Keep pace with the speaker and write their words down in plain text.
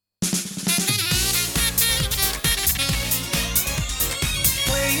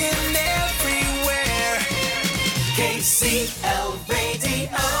KCL Radio.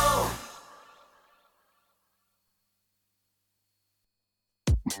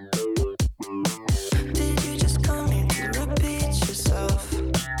 Did you just come here to repeat yourself?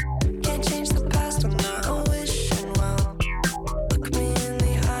 Can't change the past, I'm not wishing well. Look me in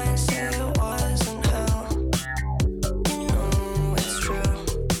the eye and say it wasn't hell. You know it's true.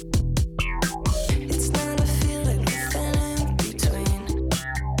 It's not a feeling with an in-between.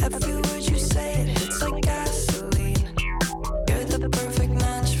 Every word you say, it hits like gasoline. You're the perfect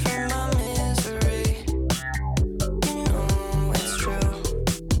match for my misery. You know it's true.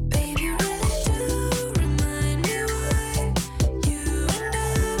 Baby, you really do remind me why you and I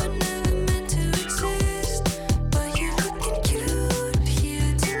were never meant to exist. But you're looking cute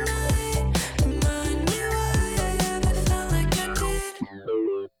here tonight. Remind me why I ever felt like I did.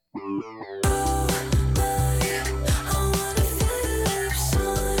 Oh my, I wanna feel your lips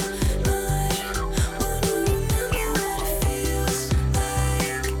on mine. Wanna remember what it feels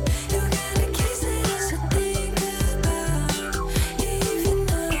like. You got a kiss that I still think about even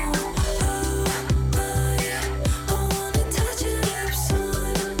now. Oh my, I wanna touch your lips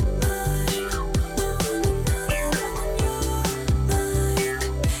on mine. I wanna know that I'm on your mind.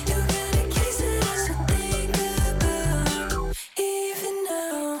 You got a kiss that I still think about even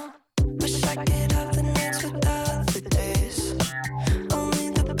now. Wish I could have the nights without the days. Only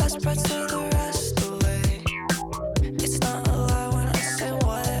the best parts of the rest away. It's not a lie when I say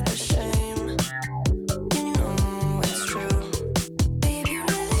what a shame. You know it's true. Baby, you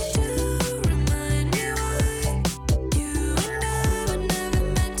really do remind me why you and I were never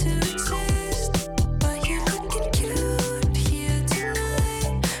meant to exist. But you're looking cute here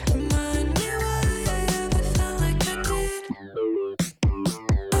tonight. Remind me why I ever felt like I did.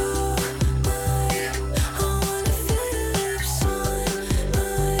 Oh my, I wanna feel your lips on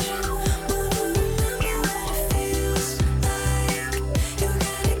mine. Wanna remember what it feels like. You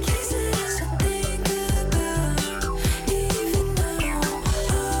got a kiss that I still think about even now.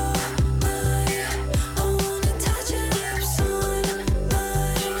 Oh my, I wanna touch your lips on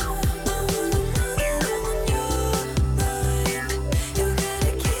mine. I wanna know that I'm on your mind. You got a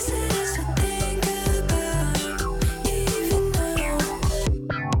kiss that I still think about even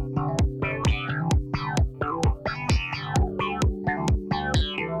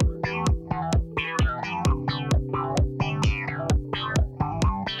now.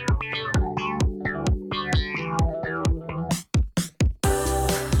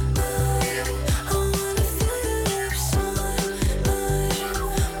 I wanna feel your lips on mine.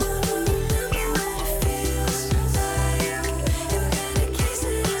 Wanna remember what it feels like. You got a kiss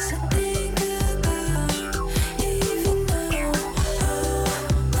that I still think about even now. Oh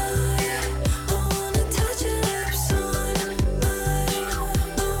my, I wanna touch your lips on mine. I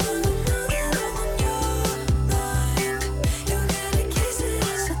wanna know that I'm on your mind. You got a kiss that I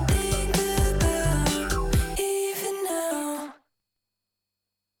still think about even now.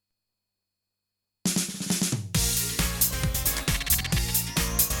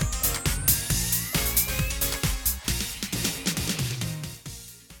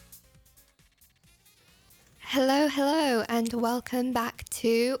 Hello, and welcome back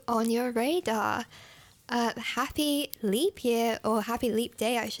to On Your Radar. Happy leap year, or happy leap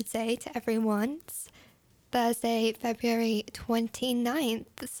day, I should say, to everyone. It's Thursday, February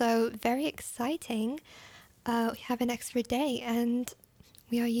 29th, so very exciting. We have an extra day, and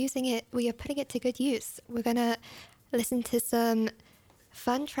we are putting it to good use. We're gonna listen to some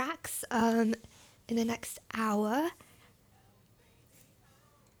fun tracks in the next hour.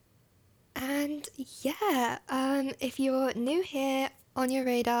 And yeah, if you're new here, On Your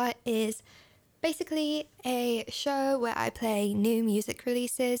Radar is basically a show where I play new music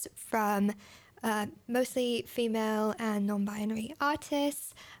releases from mostly female and non-binary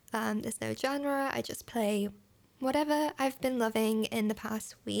artists. There's no genre, I just play whatever I've been loving in the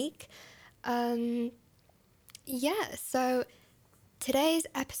past week. Yeah, so today's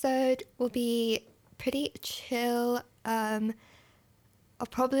episode will be pretty chill. I'll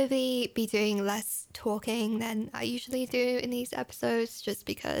probably be doing less talking than I usually do in these episodes just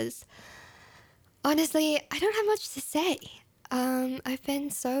because, honestly, I don't have much to say. I've been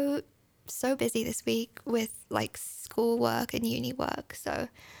so busy this week with like schoolwork and uni work, so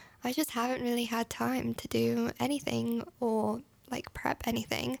I just haven't really had time to do anything or like prep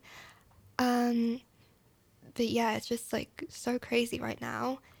anything. But yeah, it's just like so crazy right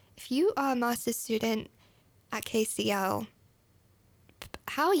now. If you are a master's student at KCL,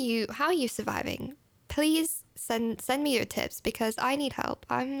 how are you surviving? Please send me your tips because I need help.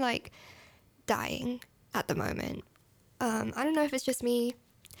 I'm like dying at the moment. I don't know if it's just me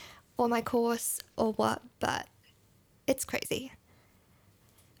or my course or what, but it's crazy.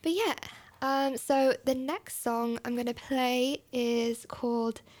 But yeah, so the next song I'm going to play is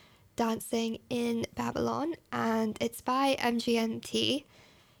called Dancing in Babylon, and it's by MGMT.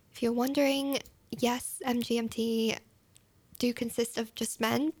 If you're wondering, yes, MGMT do consist of just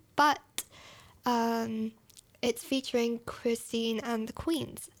men, but it's featuring Christine and the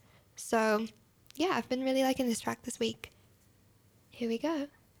Queens. So yeah, I've been really liking this track this week. Here we go.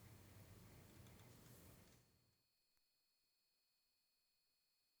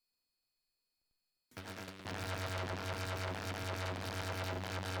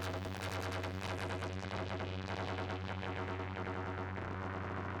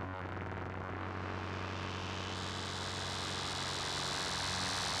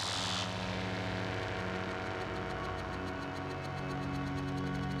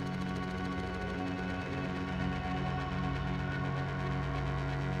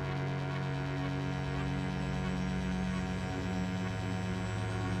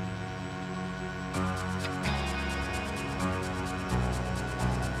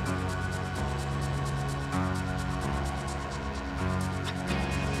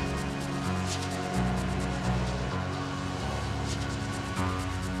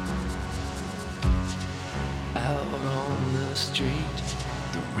 Out on the street,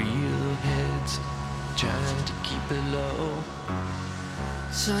 the real heads trying to keep it low.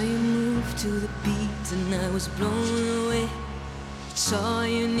 Saw you move to the beat and I was blown away. It's all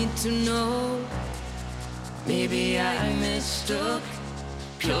you need to know. Maybe I mistook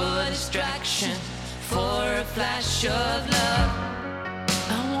pure distraction for a flash of love.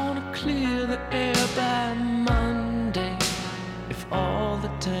 I wanna clear the air by Monday if all the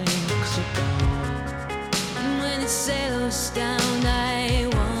tanks are gone. And when it settles down, I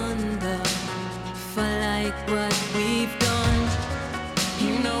wonder if I like what we've done.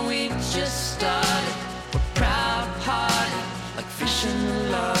 You know we just started, we're proud-hearted, like fish in the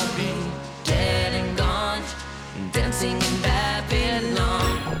lobby, dead and gone, dancing in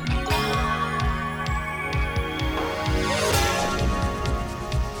Babylon.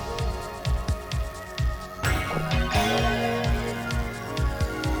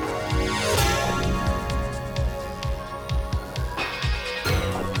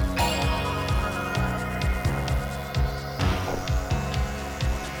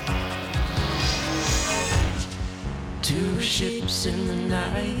 Two ships in the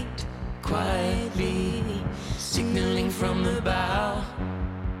night, quietly signaling from the bow.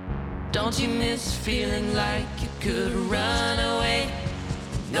 Don't you miss feeling like you could run away?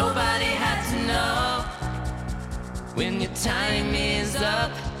 Nobody had to know. When your time is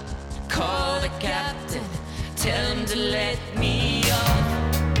up, call the captain, tell him to let me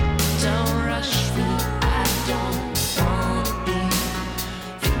off. Don't rush me, I don't wanna be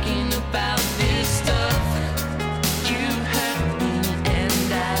thinking about this stuff. You hurt me and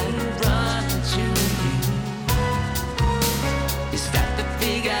I run to you. Is that the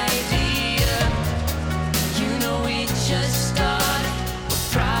big idea? You know we just started, we're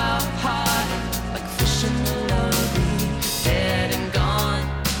proud-hearted, like fish in the lobby, dead and gone,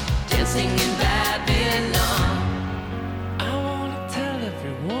 dancing in Babylon. I wanna tell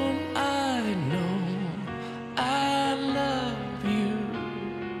everyone I know I love you.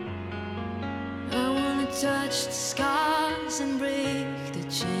 I wanna touch the scars and break the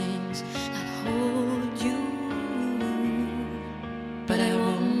chains that hold you. But I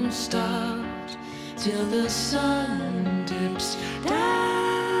won't stop till the sun dips down.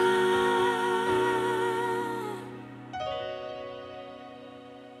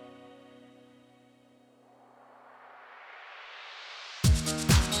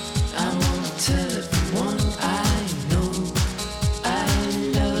 I wanna tell everyone I know I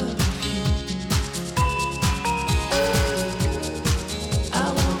love you. I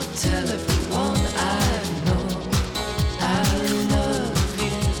wanna tell everyone I know I love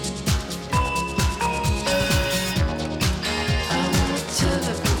you. I wanna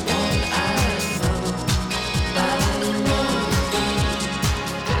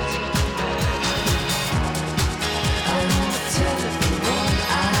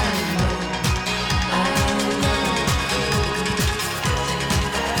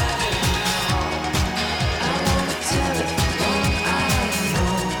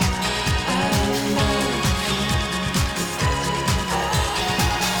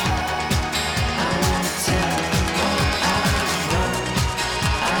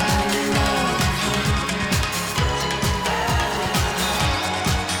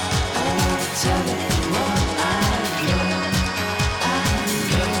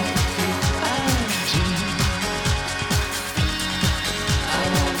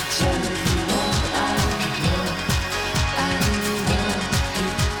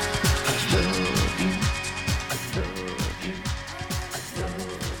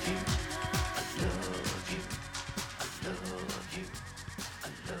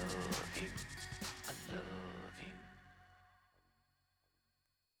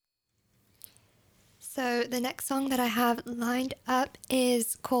So the next song that I have lined up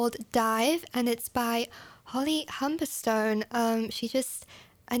is called Dive, and it's by Holly Humberstone. She just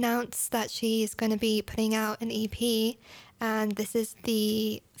announced that she's going to be putting out an EP, and this is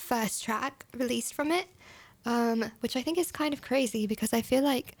the first track released from it, which I think is kind of crazy because I feel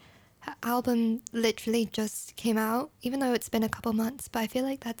like her album literally just came out, even though it's been a couple months, but I feel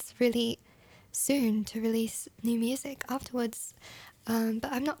like that's really soon to release new music afterwards.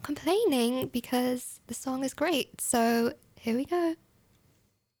 But I'm not complaining because the song is great. So here we go.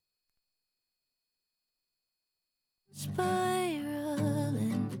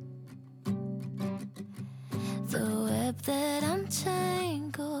 Spiraling, the web that I'm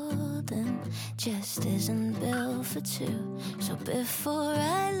tangled in just isn't built for two. So before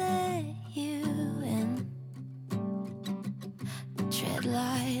I let you in, tread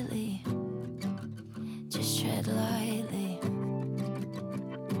lightly, just tread lightly.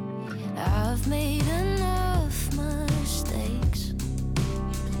 I've made enough mistakes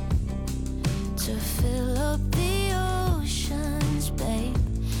to fill up the oceans, babe.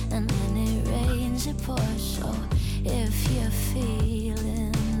 And when it rains, it pours. So if you're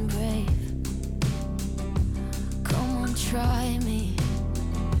feeling brave, come on, try me.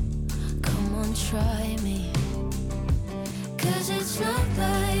 Come on, try me. 'Cause it's not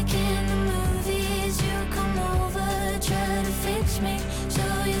like in the movies. You come over, try to fix me. So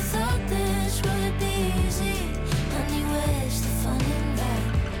you thought this would be easy. Honey, where's the fun in that?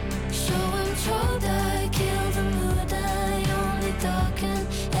 So I'm told I kill the mood. I only darken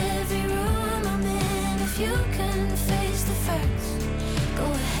every room I'm in. If you can face the facts, go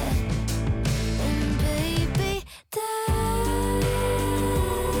ahead. And baby, dive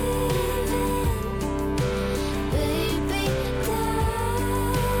in. Baby, dive.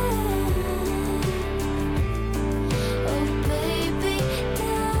 Oh baby,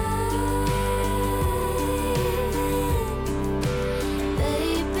 dive in.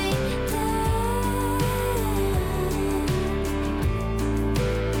 Baby,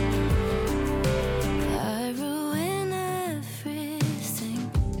 I ruin everything,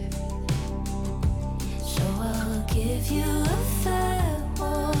 so I'll give you a fair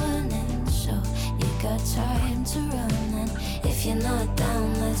warning. So you got time to run, and if you're not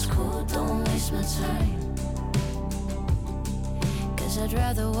down, let's cool. Don't waste my time, 'cause I'd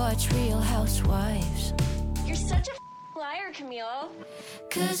rather watch Real Housewives. You're such a liar, Camille.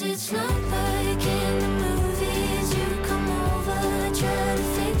 'Cause it's not like in the movies. You come over, try to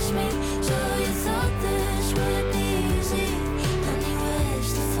fix me. So you thought this would be easy. Honey,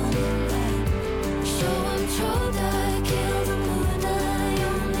 where's the fun in that? So I'm told I kill the mood. I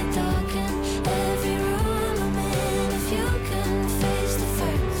only darken every room I'm in. If you can face the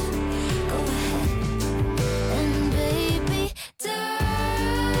facts, go ahead. And baby, dive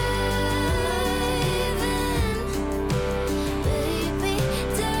in. Baby,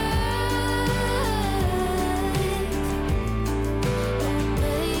 dive. Oh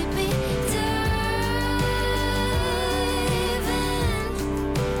baby, dive in.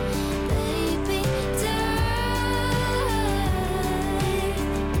 Baby, dive.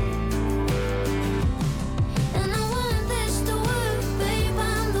 And I want this to work, babe,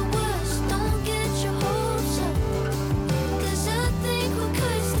 I'm the worst. Don't get your hopes up, 'cause I think we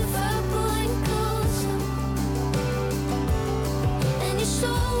could if I pull you closer. And you're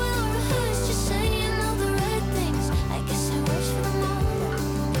so well rehearsed, you're saying all the right things. I guess it works for the moment,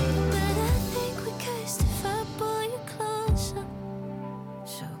 but I think we could if I pull you closer.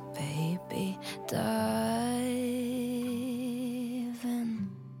 So baby, dive in.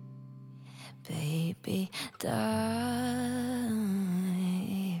 Baby, dive.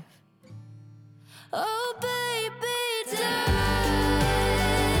 Oh baby, dive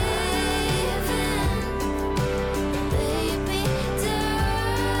in. Baby, dive.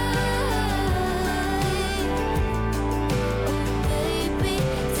 Oh baby,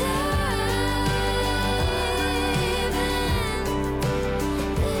 dive in.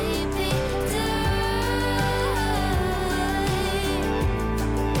 Baby,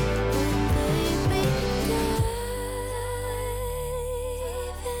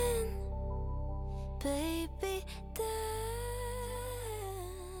 Baby, dive.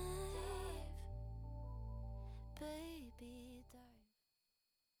 Baby, dive.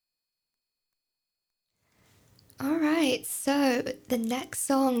 All right, so the next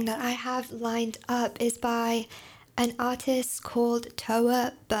song that I have lined up is by an artist called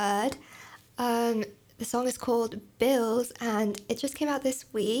Toa Bird. The song is called Bills, and it just came out this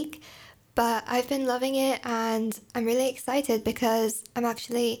week, but I've been loving it, and I'm really excited because I'm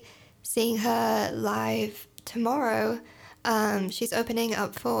actually seeing her live tomorrow. She's opening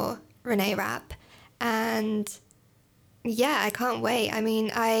up for Renee Rapp, And yeah, I can't wait. I mean,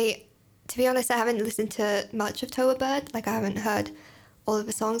 to be honest, I haven't listened to much of Toa Bird. Like, I haven't heard all of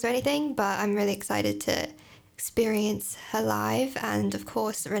the songs or anything, but I'm really excited to experience her live, and of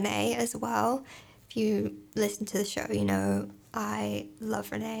course Renee as well. If you listen to the show, you know I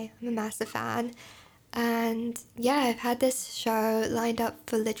love Renee. I'm a massive fan. And yeah, I've had this show lined up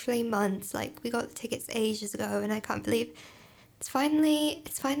for literally months. Like, we got the tickets ages ago, and I can't believe it's finally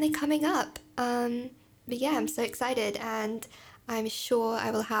coming up. But yeah, I'm so excited, and I'm sure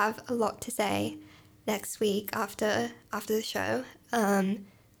I will have a lot to say next week after the show.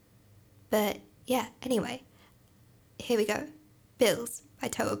 But yeah, anyway, here we go. Bills by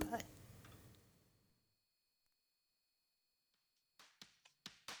Toa Bird.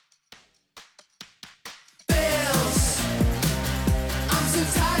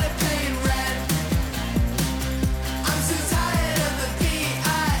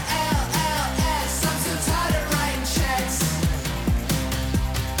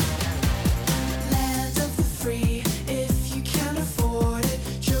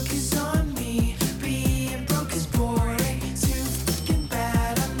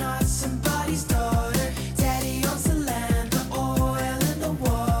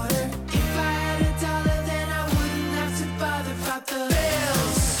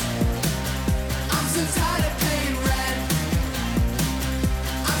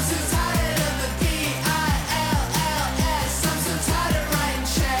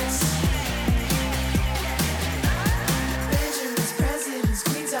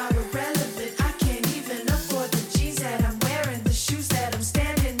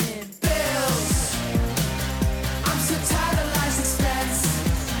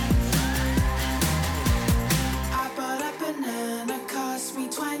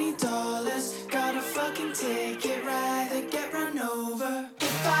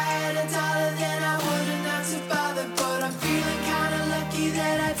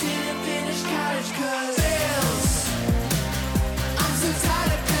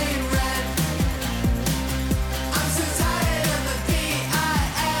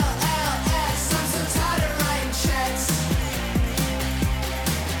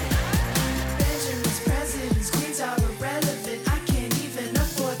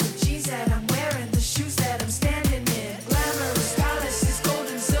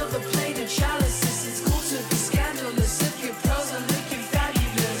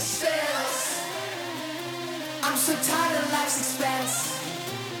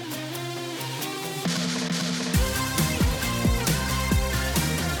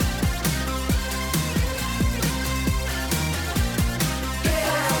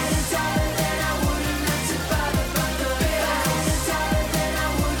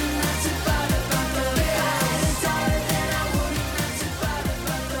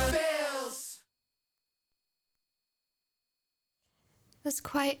 That's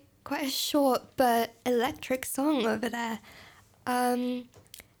quite a short but electric song over there. The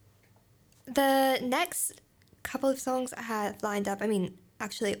next couple of songs I have lined up, I mean,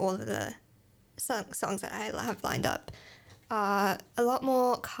 actually all of the songs that I have lined up are a lot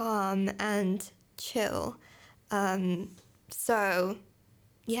more calm and chill. So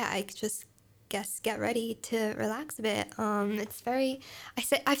yeah, I just guess get ready to relax a bit.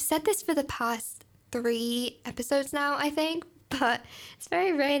 I've said this for the past 3 episodes now, I think, but it's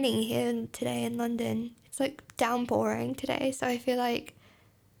very raining here today in London. It's like downpouring today, so I feel like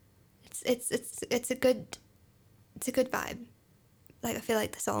it's a good vibe. Like, I feel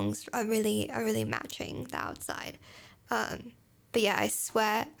like the songs are really matching the outside. But yeah, I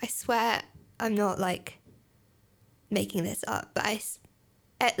swear I'm not like making this up, but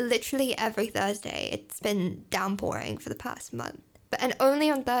literally every Thursday it's been downpouring for the past month, and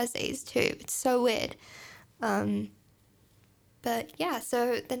only on Thursdays too. It's so weird. But yeah,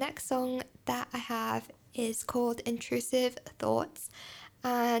 so the next song that I have is called Intrusive Thoughts,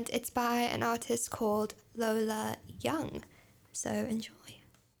 and it's by an artist called Lola Young. So enjoy.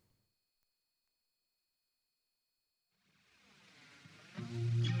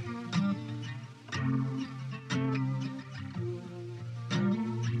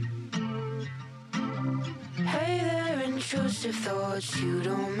 Hey there, intrusive thoughts, you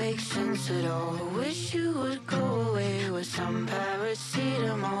don't make sense at all. Wish you would go away with some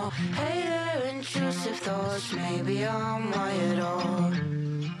paracetamol. Hey there, intrusive thoughts, maybe I'm wired all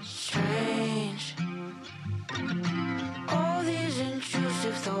strange. All these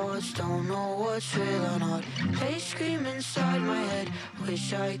intrusive thoughts, don't know what's real or not. They scream inside my head,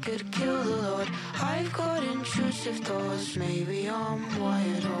 wish I could kill the Lord. I've got intrusive thoughts, maybe I'm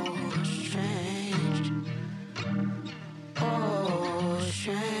wired all strange. Oh,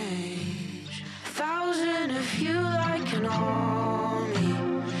 strange. harm me.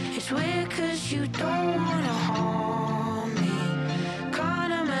 It's weird cause you don't wanna harm me.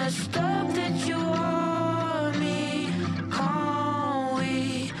 Kinda messed up that you want me. Can't we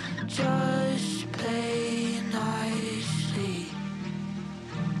just play nicely?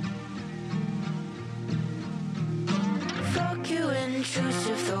 Fuck you,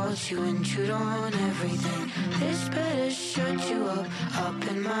 intrusive thoughts, you intrude on everything. This better shut you up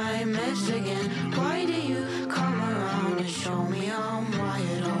in my mess again. Why do you come around and show me I'm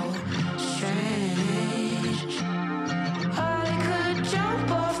wired all strange? I could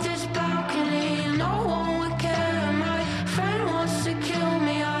jump off this balcony, no one would care. My friend wants to kill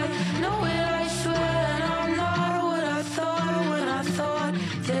me, I know it, I swear. And I'm not what I thought when I thought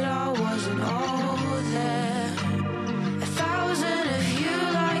that I wasn't all there. 1,000 of you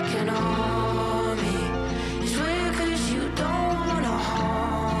like an army. It's weird cause you don't wanna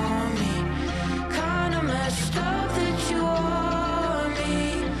harm me. Kinda messed up that you want me.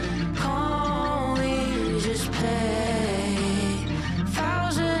 Can't we just play?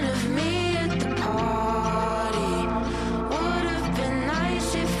 1,000 of me at the party. Would've been nice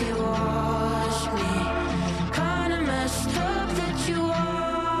if you watched me. Kinda messed up that you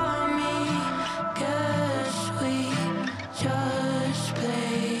want me. Guess we just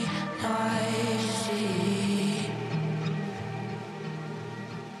play nicely.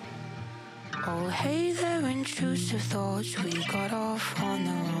 Oh, hey there, intrusive thoughts. We got off on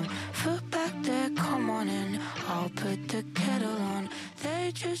the wrong foot back there. Come on in, I'll put the kettle on.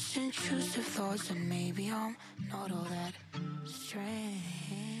 They're just intrusive thoughts, and maybe I'm not all that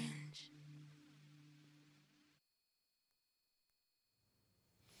strange.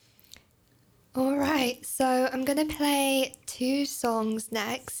 Alright, so I'm gonna play 2 songs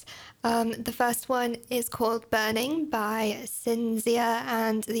next. The first one is called Burning by Cynthia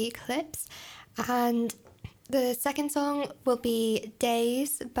and the Eclipse, and the second song will be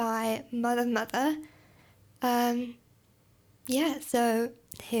Days by Mother Mother. Yeah, so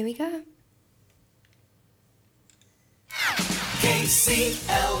here we go.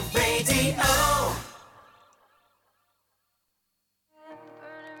 KCL Radio.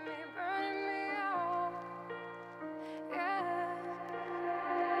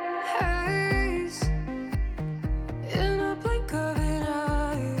 Haze in a blink of an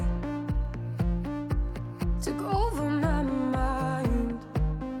eye took over my mind.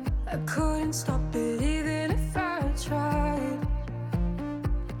 I couldn't stop it even if I tried.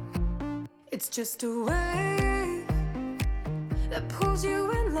 It's just a wave that pulls you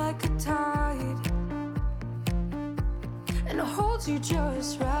in like a tide and holds you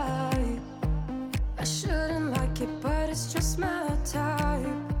just right. I shouldn't like it, but it's just my type.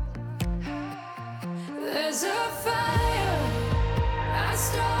 There's a fire I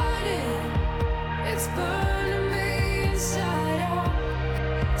started, it's burning me inside out,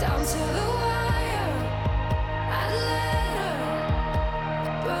 down to the wire. I let her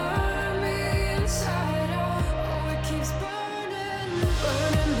burn me inside out. Oh, it keeps burning,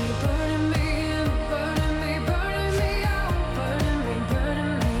 burning me, burning me, burning me, burning me out, burning me,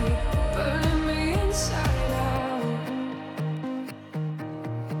 burning me, burning me inside out.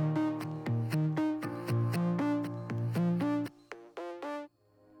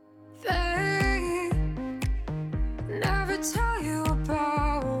 They never tell you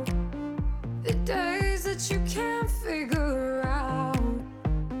about the days that you can't figure out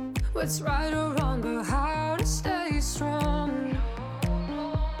what's right or wrong, but how to stay strong.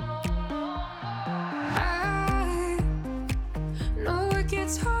 I know it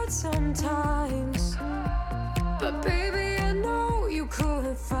gets hard sometimes, but baby, I know you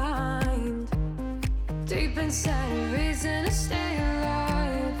couldn't find deep inside a reason to stay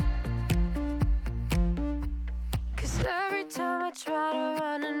alive. 'Cause every time I try to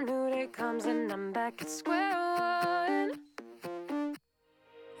run, a new day comes and I'm back at square one.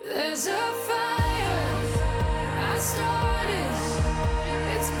 There's a fire I started,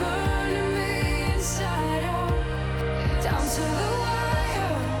 it's burning me inside out, down to the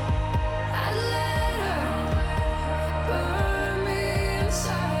wire. I let her burn me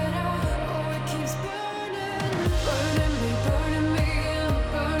inside out. Oh, it keeps burning, burning me, burning me,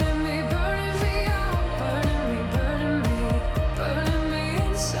 burning me, burning me out, burning me, burning me, burning me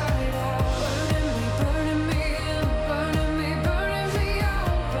inside out, burning me, burning me, burning me, burning me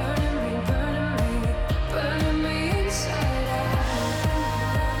out, burning me, burning me, burning me inside out,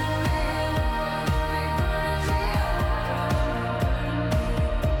 burning me, burning me out, burning me, burning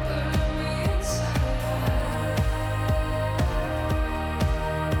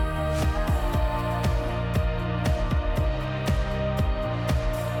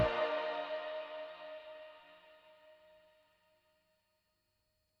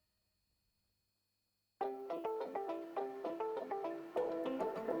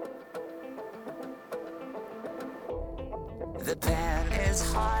The pan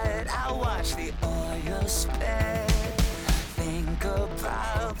is hot, I watch the oil spill. Think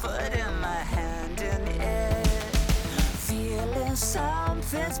about putting my hand in it. Feeling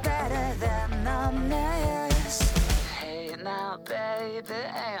something's better than numbness. Hey now baby,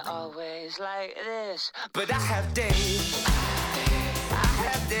 ain't always like this. But I have days, I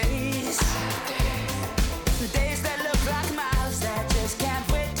have days. Days that look like miles that just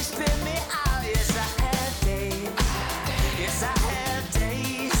can't wait to spin me out. Yes, I have days. Yes, I have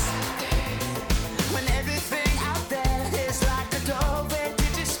days when everything out there is like a doorway to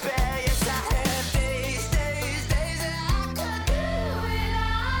despair. Yes, I have days that I could do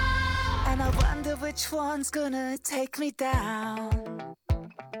without. And I wonder which one's gonna take me down.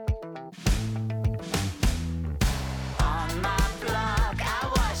 On my block, I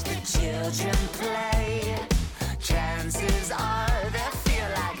watch the children play. Chances are they'll feel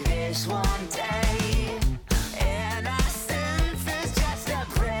like this one day. And I sense it's just a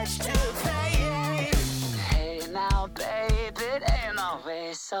price to pay. Hey now, babe, it ain't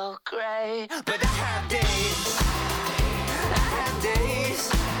always so great. But I have days, I have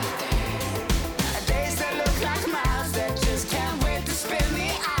days. Days that look like miles that just can't wait to spin me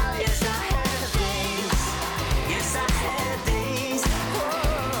out. Yes, I have days, yes, I have days.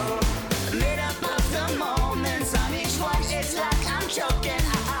 Oh, made up of the moments on each one, it's like I'm choking.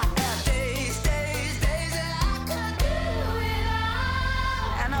 I have days that I could do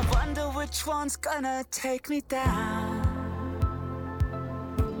without. And I wonder which one's gonna take me down.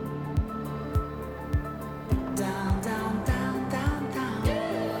 Down, down, down, down, down.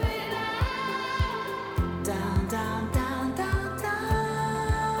 Down, down, down, down,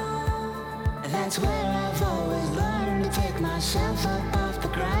 down. That's where I've always learned to pick myself up off the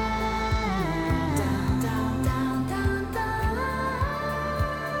ground. Down, down, down, down, down.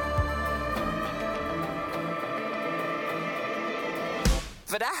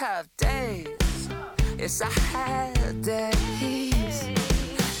 But I have days, yes, I have days.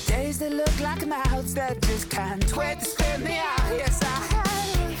 Days that look like mouths that just can't wait to spit me out. Yes, I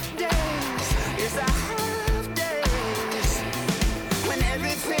have days, yes, I have days. When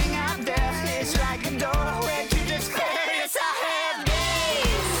everything out there is like a doorway to despair. Yes, I have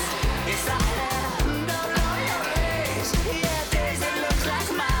days, yes, I have no days. Yeah, days that look like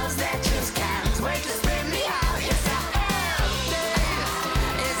mouths that just can't wait to spit me out. Yes, I have days,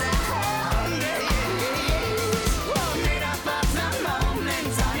 yes, I have days. Whoa, made up of the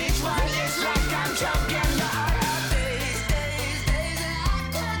moments on each one, it's like I'm choking. But I have days that I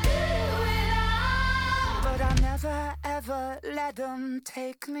could do without. But I never ever let them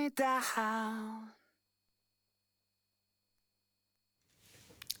take me down.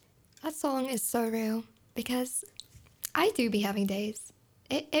 That song is so real because I do be having days.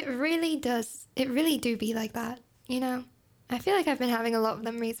 It really does. It really do be like that, you know? I feel like I've been having a lot of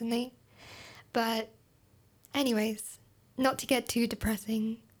them recently. But anyways, not to get too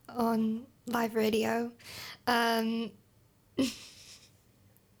depressing on live radio. Can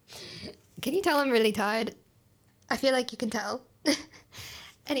you tell I'm really tired? I feel like you can tell.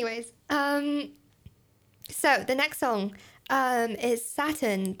 Anyways, so the next song is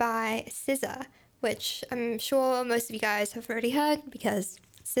Saturn by SZA, which I'm sure most of you guys have already heard because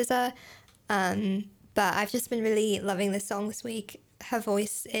SZA. But I've just been really loving this song this week. Her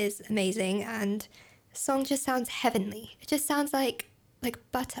voice is amazing and the song just sounds heavenly. It just sounds like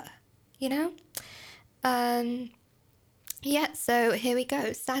butter, you know? Yeah, so here we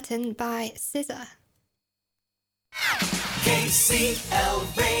go. Saturn by SZA.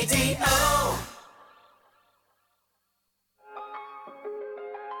 KCL Radio.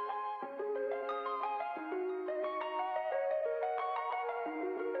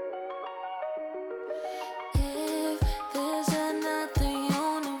 If there's another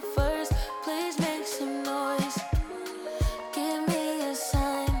universe, please make some noise. Give me a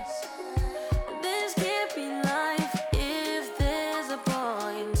sign. This can't be life. If there's a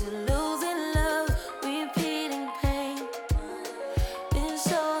point to losing love, repeating pain,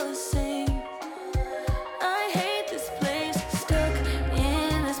 it's all the same.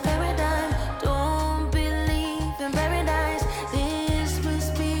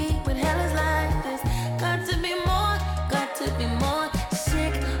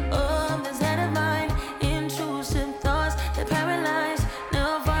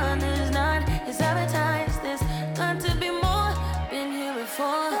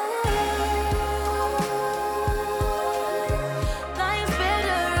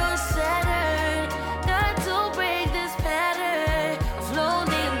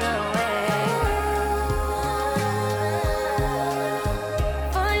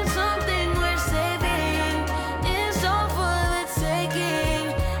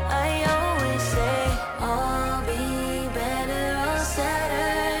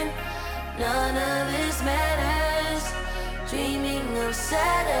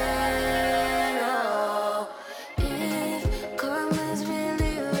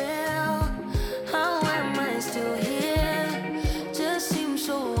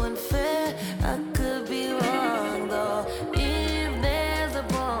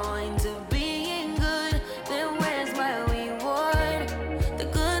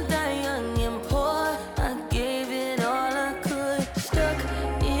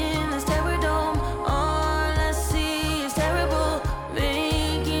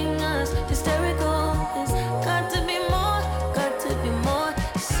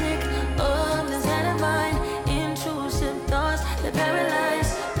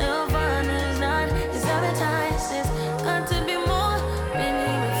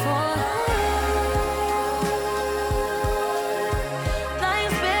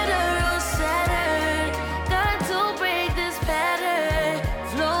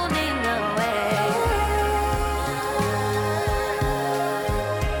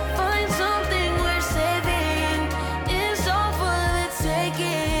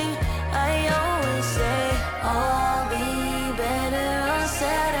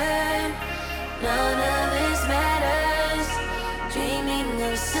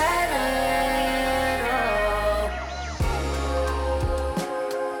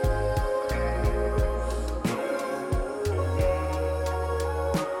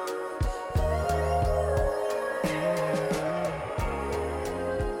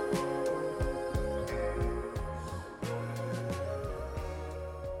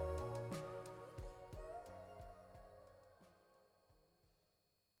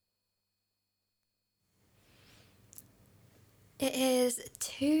 It is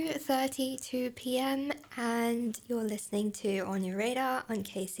 2:32 p.m. and you're listening to On Your Radar on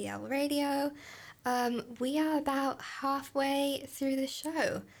KCL Radio. We are about halfway through the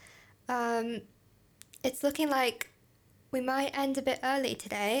show. It's looking like we might end a bit early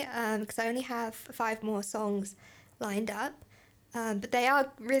today because I only have 5 more songs lined up. But they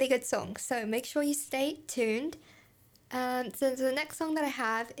are really good songs, so make sure you stay tuned. So the next song that I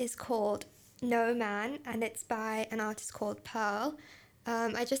have is called No Man, and it's by an artist called Pearl.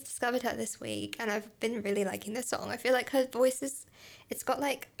 I just discovered her this week, and I've been really liking this song. I feel like her voice it's got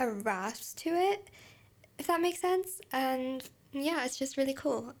like a rasp to it, if that makes sense. And yeah, it's just really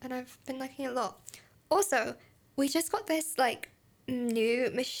cool, and I've been liking it a lot. Also, we just got this like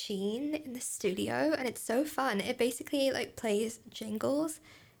new machine in the studio, and it's so fun. It basically like plays jingles,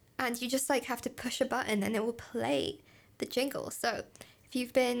 and you just like have to push a button and it will play the jingle. So if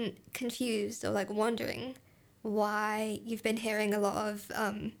you've been confused or like wondering why you've been hearing a lot of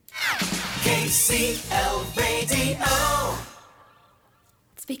KCL Radio,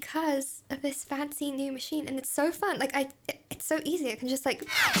 it's because of this fancy new machine, and it's so fun. Like it's so easy. I can just like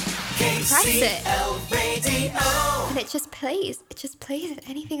press it, KCL Radio, and it just plays. It just plays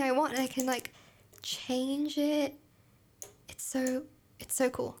anything I want, and I can like change it. It's so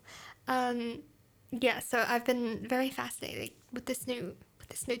cool. Yeah, so I've been very fascinated with this new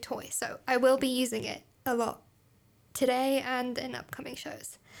toy. So I will be using it a lot today and in upcoming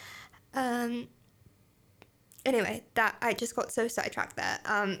shows. Anyway, that I just got so sidetracked there.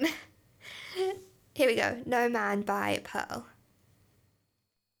 Here we go. No Man by Pearl.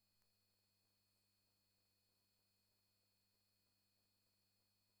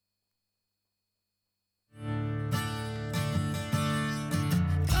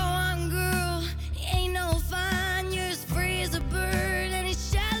 Go on, girl, you ain't no fun. You're as free as a bird, and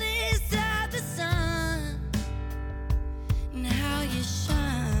it's jealous of the sun and how you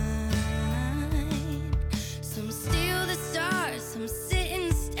shine. Some steal the stars, some sit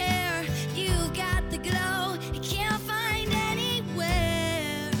and stare. You got the glow you can't find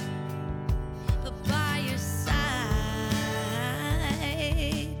anywhere but by your side.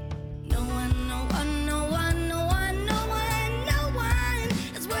 No one, no one, no one, no one, no one, no one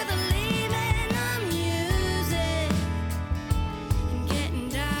is worth leaving the music and getting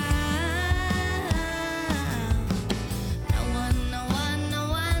down. No one, no one, no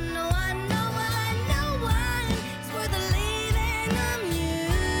one, no one, no one, no one is worth leaving the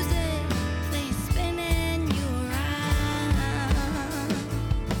music, please spinning you around.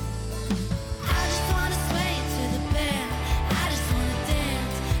 I just wanna sway to the band. I just wanna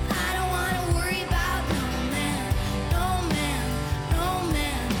dance. I don't wanna worry about no man, no man, no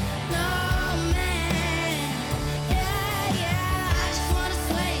man, no man. Yeah, yeah. I just wanna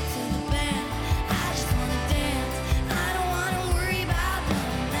sway to the band. I just wanna dance. I don't wanna worry about no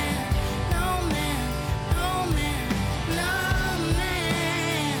man, no man, no man, no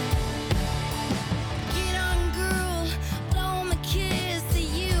man. Get on, girl, blow my kiss to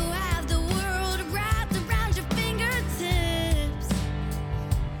you. Have the world wrapped around your fingertips.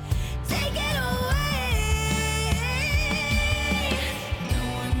 Take it away. No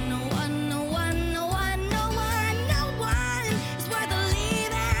one, no one, no one, no one, no one, no one is worth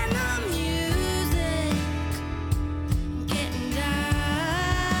leaving the music, getting down.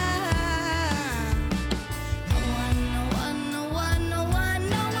 No one, no one, no one, no one,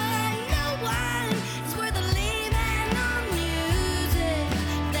 no one, no one is worth leaving the music,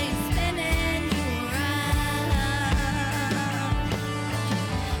 they spinning you around.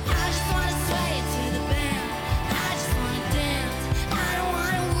 I just wanna sway to the band. I just wanna dance. I don't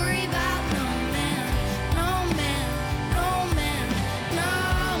wanna worry about no man, no man, no man, no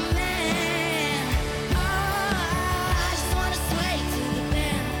man. Oh, I just wanna sway to the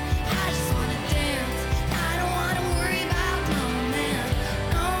band. I just wanna dance. I don't wanna worry about no man,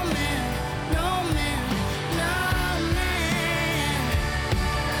 no man, no man, no man.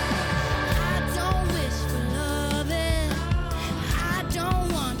 I don't wish for loving. I don't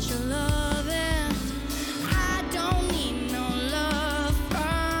want your loving. I don't need no love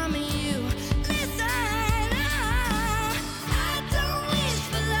from you. Listen, I don't wish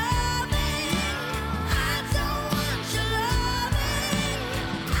for loving. I don't want your loving.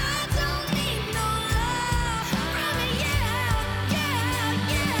 I don't need no love from you. Yeah,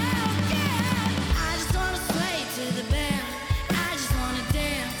 yeah, yeah. I just wanna sway to the band. I just wanna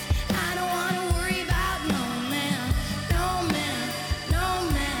dance. I don't wanna worry about no man, no man, no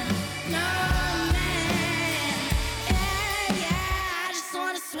man, no man. Yeah, yeah. I just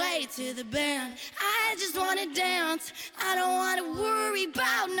wanna sway to the band. I just wanna dance. I don't wanna worry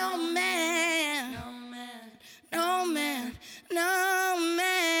about no man, no man, no man, no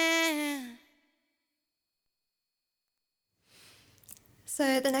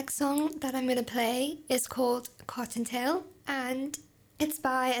So the next song that I'm going to play is called Cottontail, and it's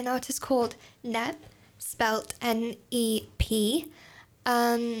by an artist called Nep, spelt N-E-P.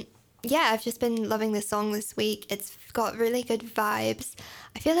 Yeah, I've just been loving this song this week. It's got really good vibes.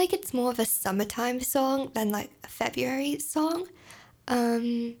 I feel like it's more of a summertime song than like a February song.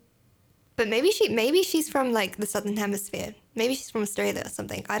 But maybe she's from like the Southern Hemisphere. Maybe she's from Australia or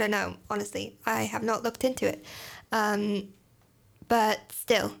something. I don't know, honestly. I have not looked into it. But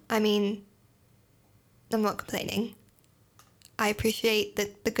still, I mean, I'm not complaining. I appreciate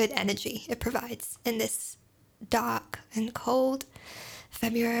the good energy it provides in this dark and cold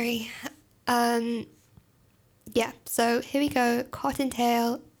February. Yeah, so here we go.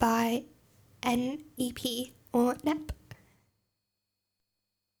 Cottontail by N-E-P or Nep.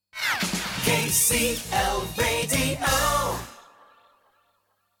 KCL Radio.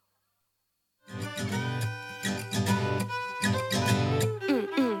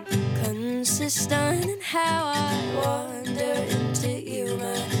 Consistent in how I wander into you.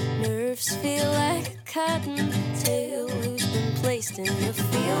 My nerves feel like a cottontail who's been placed in a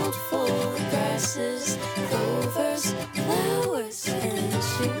field full of grasses, clovers, flowers, and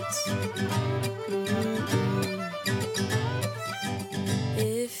shoots.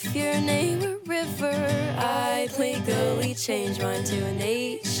 If your name were River, I'd legally change mine to a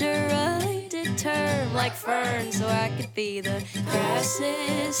nature-related term like fern, so I could be the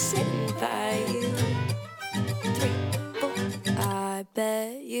grasses sitting by you. 3, 4. I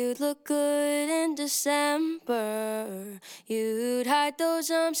bet you'd look good in December. You'd hide those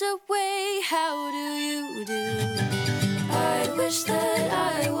arms away. How do you do? I wish that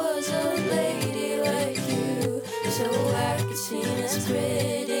I was a lady like you, so I could seem as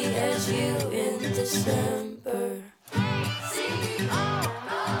pretty as you in December.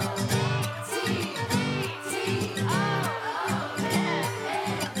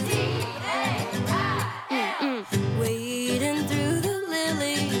 Wading through the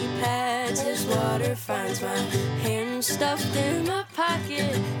lily pads as water finds my hand stuffed in my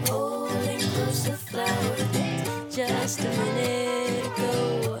pocket, holding close to flower just a minute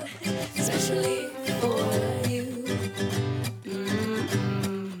ago, especially for you.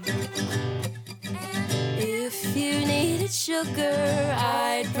 If you needed sugar,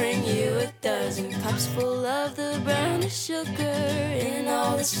 I'd bring you a dozen cups full of the brownest sugar in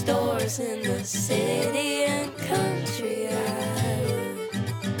all the stores in the city and country.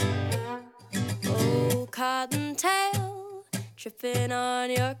 Oh, cottontail, tripping on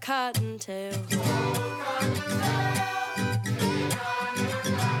your cottontail.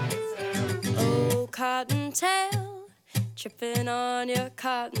 Oh, cottontail, tripping on your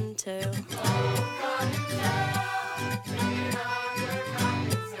cottontail.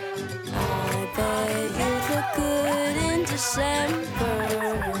 I bet you'd look good in December.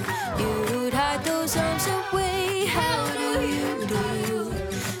 You'd hide those arms away. How do you do?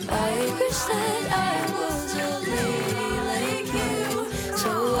 I wish that I was a lady like you,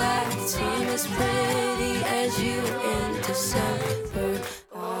 so I could seem as pretty as you in December.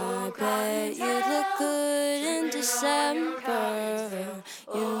 I bet you'd look good in December.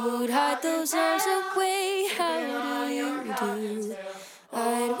 You'd hide those arms away. How do you do?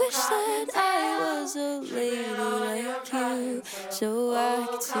 I wish that I was a lady like you, so I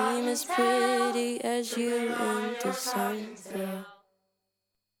could seem as pretty as you in December.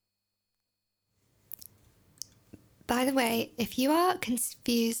 By the way, if you are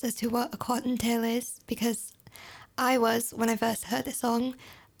confused as to what a cottontail is, because I was when I first heard the song,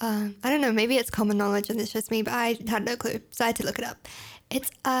 I don't know, maybe it's common knowledge and it's just me, but I had no clue, so I had to look it up.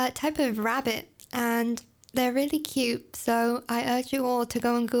 It's a type of rabbit, and they're really cute, so I urge you all to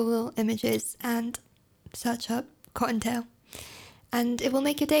go on Google Images and search up cottontail, and it will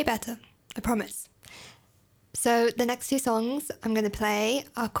make your day better, I promise. So the next 2 songs I'm going to play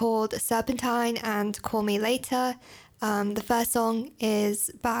are called Serpentine and Call Me Later. The first song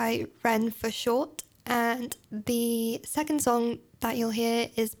is by Ren for Short, and the second song that you'll hear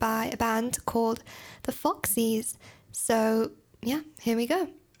is by a band called The Foxies. So yeah, here we go.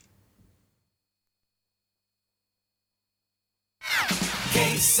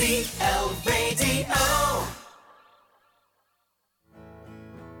 KCL Radio.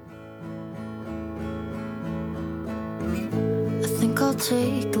 I think I'll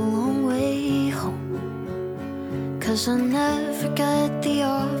take the long way home, 'cause I never get the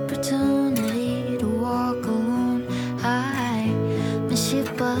opportunity to walk alone. I miss you,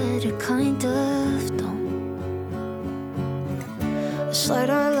 but I kind of don't. I slide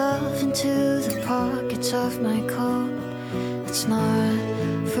our love into the pockets of my coat. It's not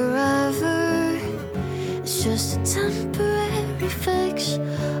forever, it's was just a temporary fix.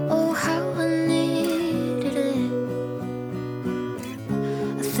 Oh, how I needed it.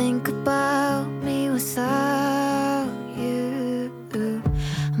 I think about me without you.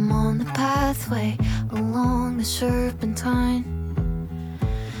 I'm on the pathway along the serpentine.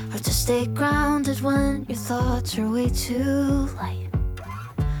 Hard to stay grounded when your thoughts are way too light.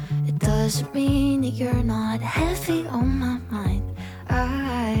 It doesn't mean that you're not heavy on my mind.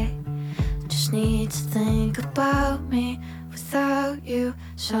 I just need to think about me without you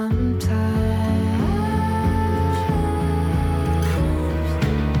sometimes.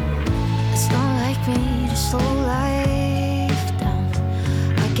 It's not like me to slow life down.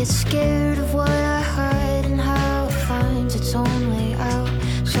 I get scared of what I hide and how it finds its own way out.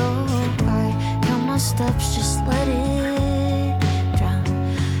 So I count my steps, just let it drown.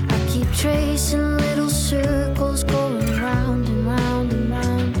 I keep tracing little circles going round and round and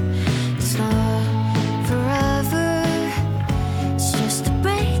round. It's not forever, it's just a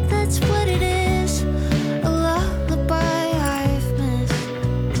break, that's what it is. A lullaby I've missed.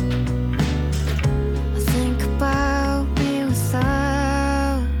 I think about me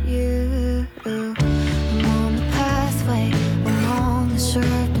without you. I'm on the pathway along the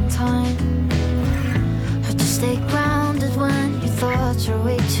serpentine. Hard to stay grounded when your thoughts are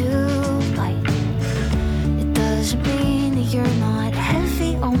way too light. It doesn't mean that you're not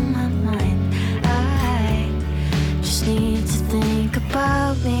heavy on my mind. I just need to think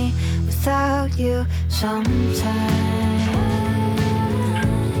about me without you sometimes.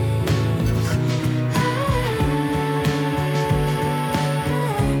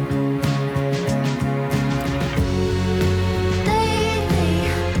 Lately,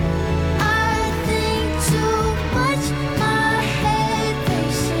 I think too much. My head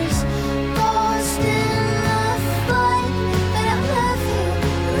races, lost in the flood. But I love you,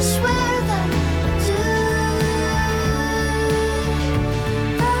 and I swear that I do.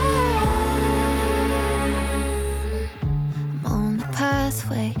 I'm on the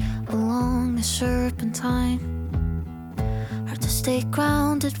pathway along the serpentine. Hard to stay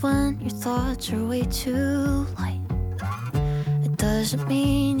grounded when your thoughts are way too light. It doesn't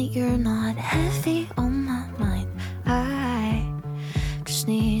mean that you're not heavy on my mind. I just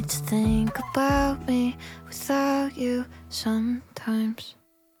need to think about me without you sometimes.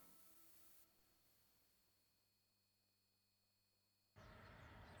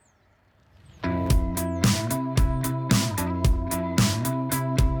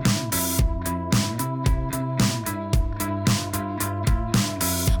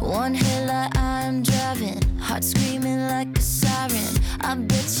 One headlight I'm driving, heart screaming like a siren. I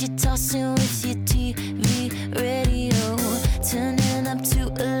bet you're tossing with your TV radio, turning up to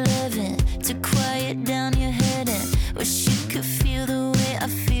 11 to quiet down your head and wish you could feel the way I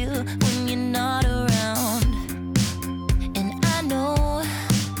feel when you're not around. And I know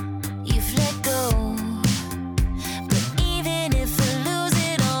you've let go, but even if I lose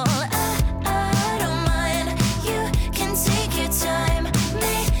it all, I don't mind. You can take your time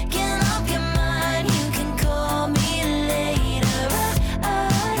making up your mind. You can call me later. I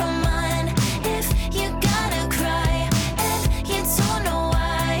don't mind if you gotta cry and you don't know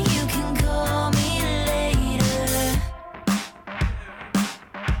why. You can call me later.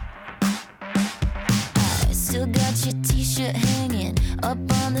 I still got your t-shirt hanging up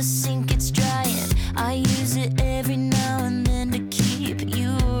on the sink, it's drying. I use it every now and then to keep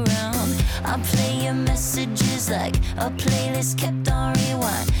you around. I play your messages like a playlist kept on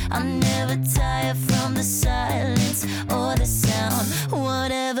rewind. I'm never tired from the silence or the sound.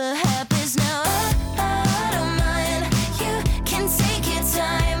 Whatever happens now, I don't mind. You can take your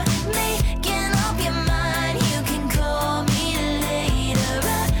time making up your mind. You can call me later.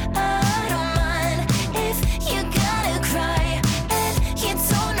 I don't mind if you gotta cry and you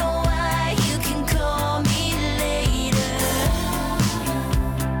don't know why. You can call me later.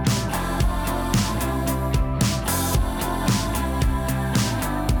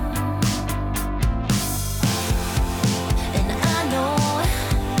 And I know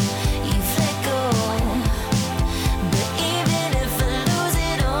you've let go, but even if I lose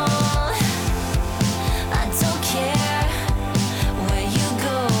it all, I don't care where you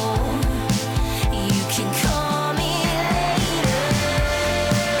go. You can call me later.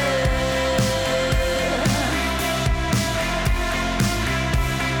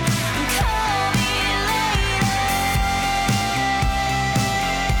 Call me later.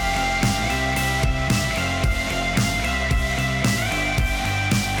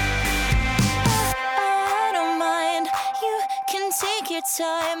 I don't mind. You can take your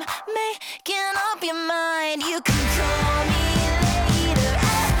time making up your mind. You can call me later.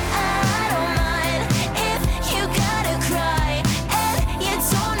 I don't mind if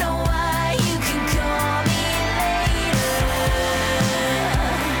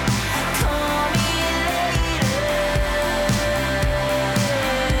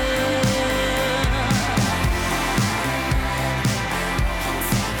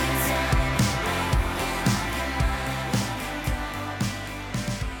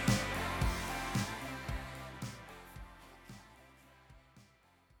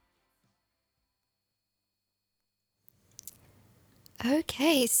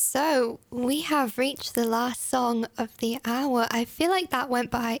Okay, so we have reached the last song of the hour. I feel like that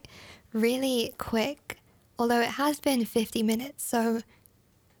went by really quick, although it has been 50 minutes, so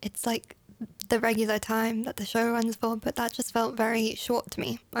it's like the regular time that the show runs for, but that just felt very short to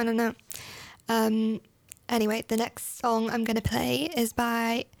me. I don't know. Anyway, the next song I'm going to play is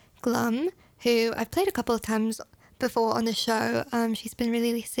by Glum, who I've played a couple of times before on the show. She's been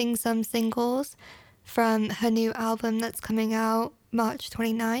releasing some singles from her new album that's coming out March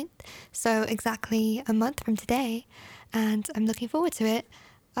 29th, so exactly a month from today, and I'm looking forward to it.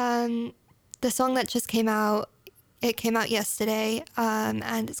 The song that just came out, it came out yesterday,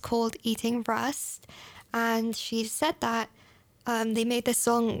 and it's called Eating Rust, and she said that they made this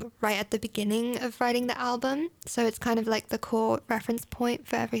song right at the beginning of writing the album, so it's kind of like the core reference point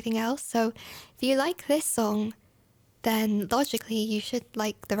for everything else. So if you like this song, then logically you should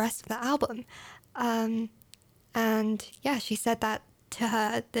like the rest of the album. And yeah, she said that to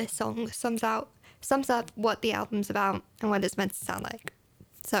her, this song sums up what the album's about and what it's meant to sound like.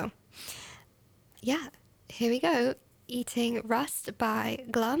 So yeah, here we go. Eating Rust by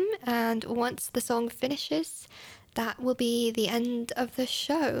Glum, and once the song finishes, that will be the end of the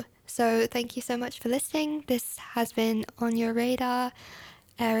show. So thank you so much for listening. This has been On Your Radar,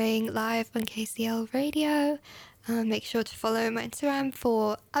 airing live on KCL Radio. Make sure to follow my Instagram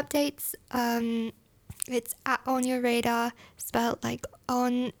for updates. It's at On Your Radar, spelled like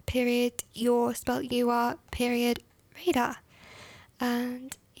on period your spelled UR period radar.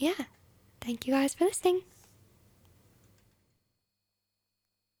 And yeah, thank you guys for listening.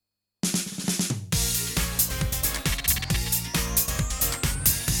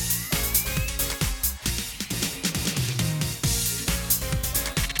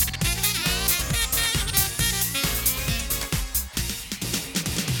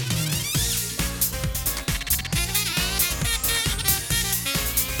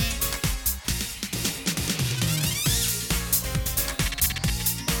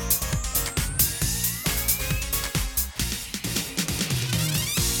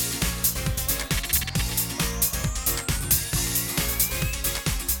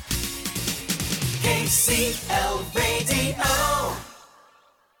 KCL Radio.